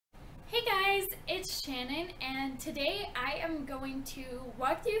it's Shannon, and today I am going to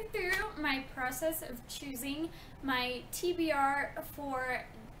walk you through my process of choosing my TBR for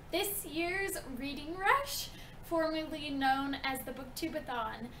this year's Reading Rush, formerly known as the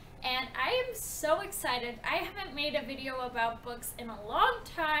Booktubeathon. And I am so excited. I haven't made a video about books in a long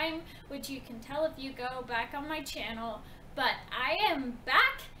time, which you can tell if you go back on my channel, but I am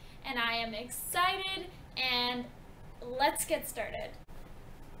back and I am excited, and let's get started.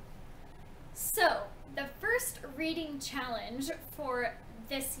 So, the first reading challenge for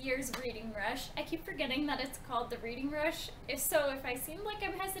this year's Reading Rush, I keep forgetting that it's called the Reading Rush, if I seem like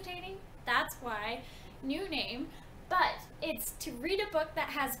I'm hesitating, that's why, new name, but it's to read a book that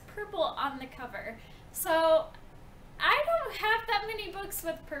has purple on the cover. So, I don't have that many books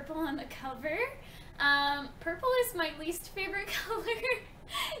with purple on the cover. Purple is my least favorite color,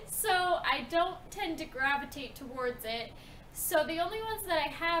 so I don't tend to gravitate towards it. So the only ones that I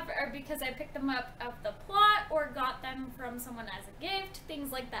have are because I picked them up of the plot or got them from someone as a gift,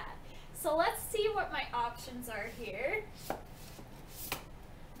 things like that. So let's see what my options are here.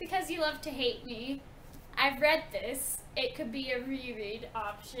 Because you love to hate me, I've read this. It could be a reread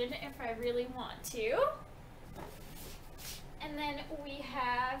option if I really want to. And then we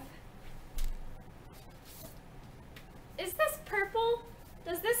have... Is this purple?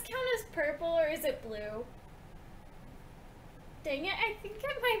 Does this count as purple or is it blue? Dang it, I think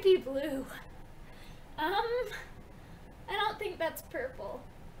it might be blue. I don't think that's purple.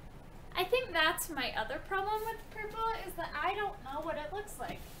 I think that's my other problem with purple, is that I don't know what it looks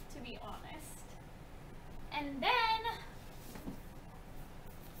like, to be honest. And then,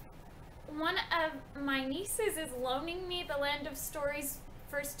 one of my nieces is loaning me the Land of Stories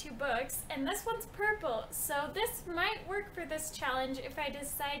first two books, and this one's purple, so this might work for this challenge if I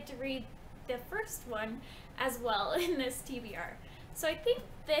decide to read the first one as well in this TBR. So I think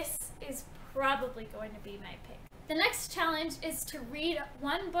this is probably going to be my pick. The next challenge is to read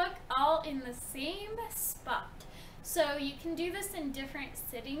one book all in the same spot. So you can do this in different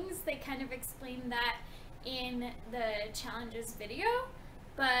sittings. They kind of explain that in the challenges video,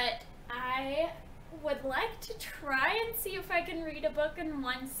 but I would like to try and see if I can read a book in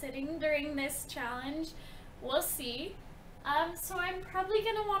one sitting during this challenge. We'll see. So I'm probably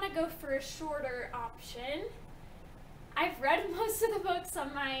going to want to go for a shorter option. I've read most of the books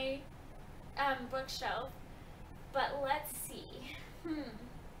on my bookshelf, but let's see.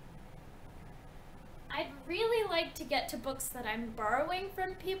 I'd really like to get to books that I'm borrowing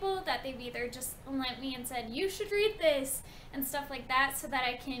from people that they've either just lent me and said, you should read this, and stuff like that, so that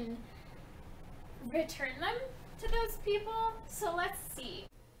I can return them to those people. So let's see.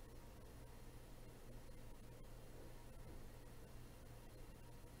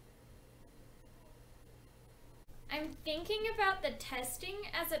 I'm thinking about the testing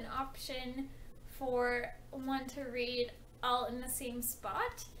as an option for one to read all in the same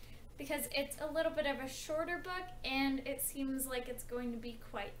spot, because it's a little bit of a shorter book and it seems like it's going to be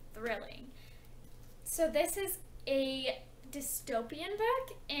quite thrilling. So this is a dystopian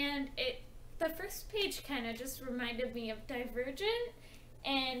book, and the first page kind of just reminded me of Divergent,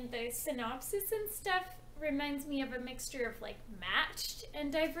 and the synopsis and stuff reminds me of a mixture of like Matched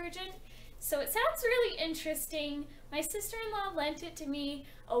and Divergent. So it sounds really interesting. My sister-in-law lent it to me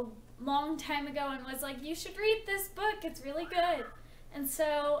a long time ago and was like, you should read this book, it's really good. And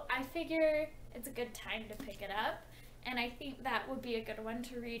so I figure it's a good time to pick it up, and I think that would be a good one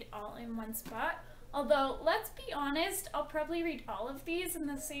to read all in one spot. Although, let's be honest, I'll probably read all of these in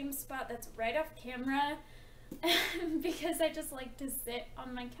the same spot that's right off camera because I just like to sit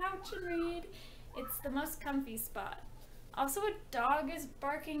on my couch and read. It's the most comfy spot. Also, a dog is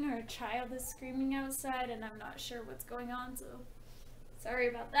barking or a child is screaming outside, and I'm not sure what's going on, so sorry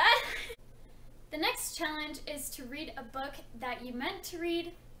about that. The next challenge is to read a book that you meant to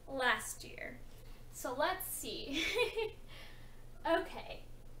read last year. So let's see. Okay,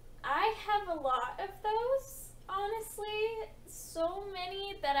 I have a lot of those, honestly. So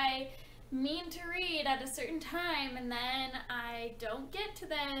many that I mean to read at a certain time, and then I don't get to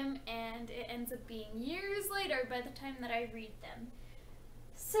them, and it ends up being years later by the time that I read them.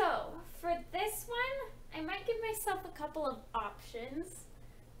 So for this one, I might give myself a couple of options.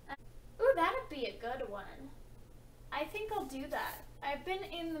 Ooh, that'd be a good one. I think I'll do that. I've been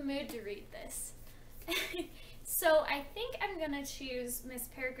in the mood to read this. So I think I'm gonna choose Miss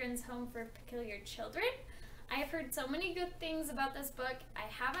Peregrine's Home for Peculiar Children. I've heard so many good things about this book. I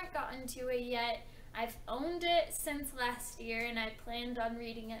haven't gotten to it yet. I've owned it since last year, and I planned on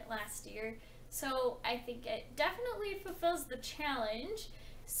reading it last year. So I think it definitely fulfills the challenge.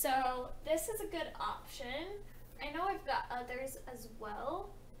 So this is a good option. I know I've got others as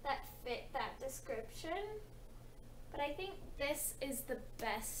well that fit that description. but I think this is the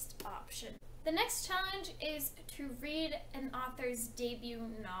best option. The next challenge is to read an author's debut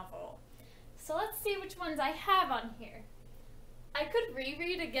novel. So let's see which ones I have on here. I could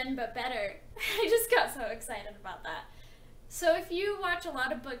reread Again But Better. I just got so excited about that. So if you watch a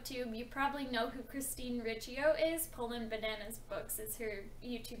lot of BookTube, you probably know who Christine Riccio is. Poland Bananas Books is her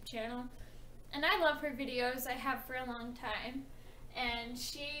YouTube channel. And I love her videos. I have for a long time. And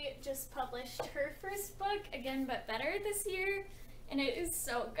she just published her first book, Again But Better, this year. And it is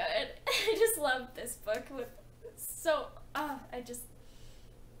so good. I just love this book with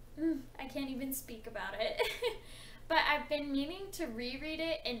I can't even speak about it. But I've been meaning to reread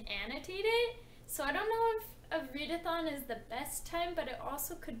it and annotate it. So I don't know if a readathon is the best time, but it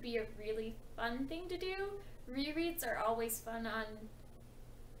also could be a really fun thing to do. Rereads are always fun on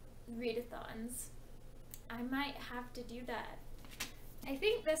readathons. I might have to do that. I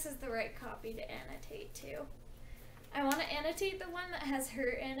think this is the right copy to annotate too. I want to annotate the one that has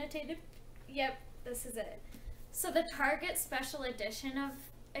her annotated. Yep, this is it. So the Target special edition of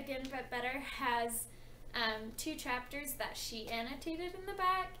Again But Better has 2 chapters that she annotated in the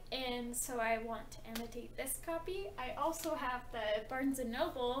back, and so I want to annotate this copy. I also have the Barnes &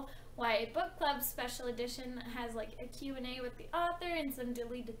 Noble YA Book Club special edition that has like a Q&A with the author and some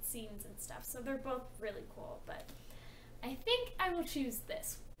deleted scenes and stuff, so they're both really cool, but I think I will choose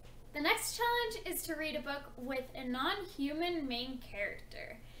this. The next challenge is to read a book with a non-human main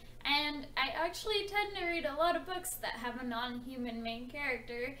character. And I actually tend to read a lot of books that have a non-human main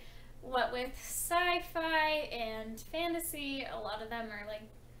character. What with sci-fi and fantasy, a lot of them are like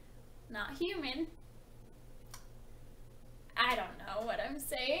not human. I don't know what I'm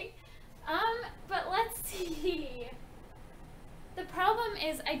saying. But let's see. The problem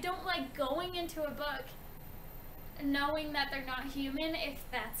is I don't like going into a book knowing that they're not human if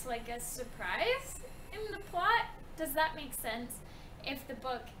that's like a surprise in the plot. Does that make sense? If the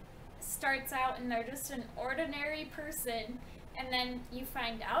book starts out and they're just an ordinary person and then you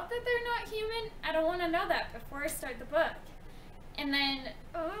find out that they're not human, I don't want to know that before I start the book. And then,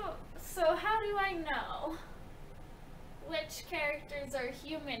 so how do I know which characters are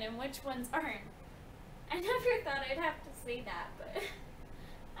human and which ones aren't? I never thought I'd have to say that, but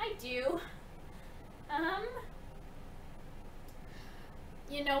I do.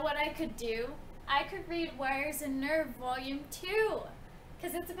 You know what I could do? I could read Wires and Nerve Volume 2,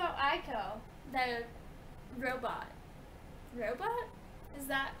 because it's about Aiko, the robot. Robot? Is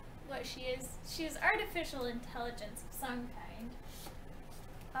that what she is? She is artificial intelligence of some kind.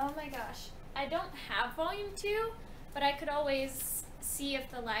 Oh my gosh. I don't have Volume 2, but I could always see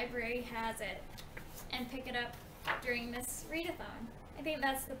if the library has it and pick it up during this readathon. I think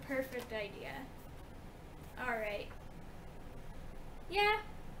that's the perfect idea. Alright. Yeah,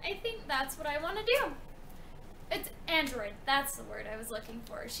 I think that's what I want to do. It's android. That's the word I was looking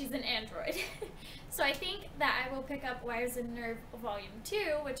for. She's an android. So I think that I will pick up Wires and Nerve Volume 2,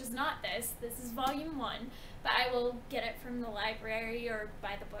 which is not this. This is Volume 1. But I will get it from the library or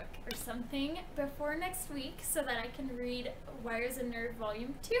buy the book or something before next week so that I can read Wires and Nerve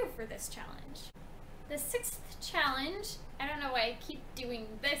Volume 2 for this challenge. The 6th challenge, I don't know why I keep doing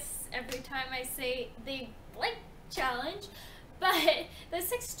this every time I say the blank challenge, but the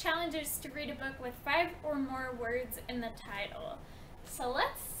 6th challenge is to read a book with 5 or more words in the title. So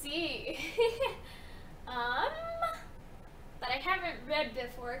let's see. That I haven't read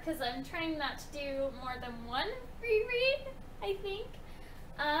before because I'm trying not to do more than one reread, I think.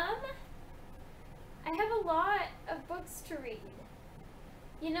 I have a lot of books to read.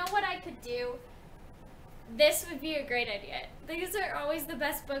 You know what I could do? This would be a great idea. These are always the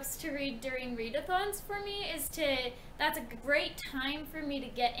best books to read during readathons for me, that's a great time for me to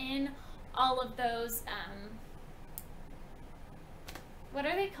get in all of those, what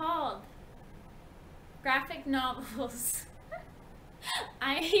are they called? Graphic novels.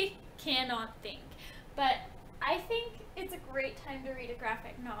 I cannot think, but I think it's a great time to read a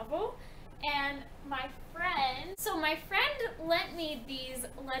graphic novel. And my friend lent me these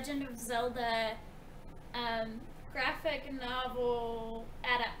Legend of Zelda graphic novel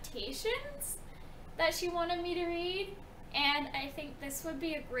adaptations that she wanted me to read, and I think this would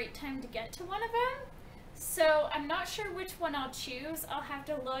be a great time to get to one of them. So I'm not sure which one I'll choose. I'll have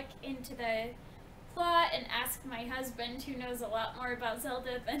to look into the plot and ask my husband, who knows a lot more about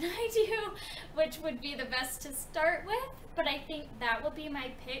Zelda than I do, which would be the best to start with. But I think that will be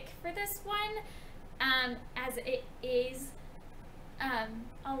my pick for this one, as it is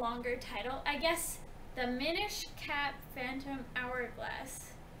a longer title. I guess The Minish Cap Phantom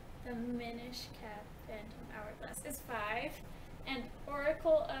Hourglass. The Minish Cap Phantom Hourglass is 5, and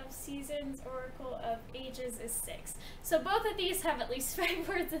Oracle of Seasons, Oracle of Ages is 6. So both of these have at least 5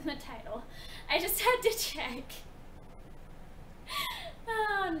 words in the title. I just had to check.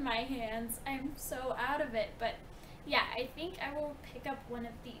 On my hands, I'm so out of it, but yeah, I think I will pick up one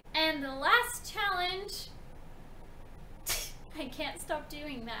of these. And the last challenge, I can't stop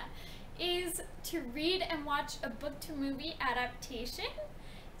doing that, is to read and watch a book to movie adaptation.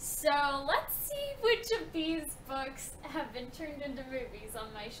 So let's see which of these books have been turned into movies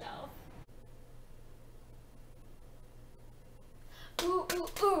on my shelf. Ooh, ooh,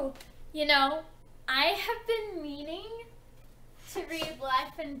 ooh. You know, I have been meaning to read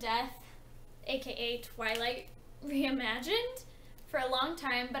Life and Death, aka Twilight Reimagined, for a long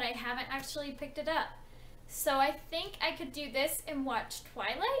time, but I haven't actually picked it up. So I think I could do this and watch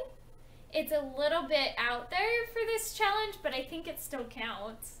Twilight. It's a little bit out there for this challenge, but I think it still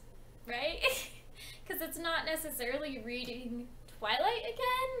counts, right? Because it's not necessarily reading Twilight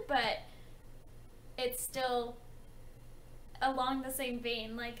again, but it's still along the same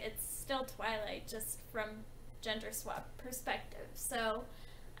vein. Like, it's still Twilight, just from gender swap perspective. So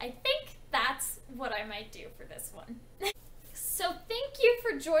I think that's what I might do for this one. So thank you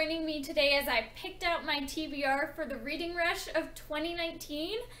for joining me today as I picked out my TBR for the reading rush of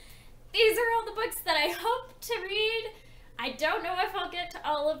 2019. These are all the books that I hope to read. I don't know if I'll get to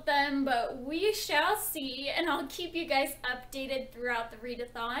all of them, but we shall see, and I'll keep you guys updated throughout the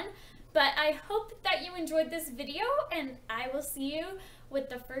readathon. But I hope that you enjoyed this video, and I will see you with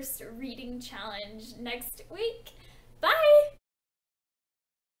the first reading challenge next week. Bye!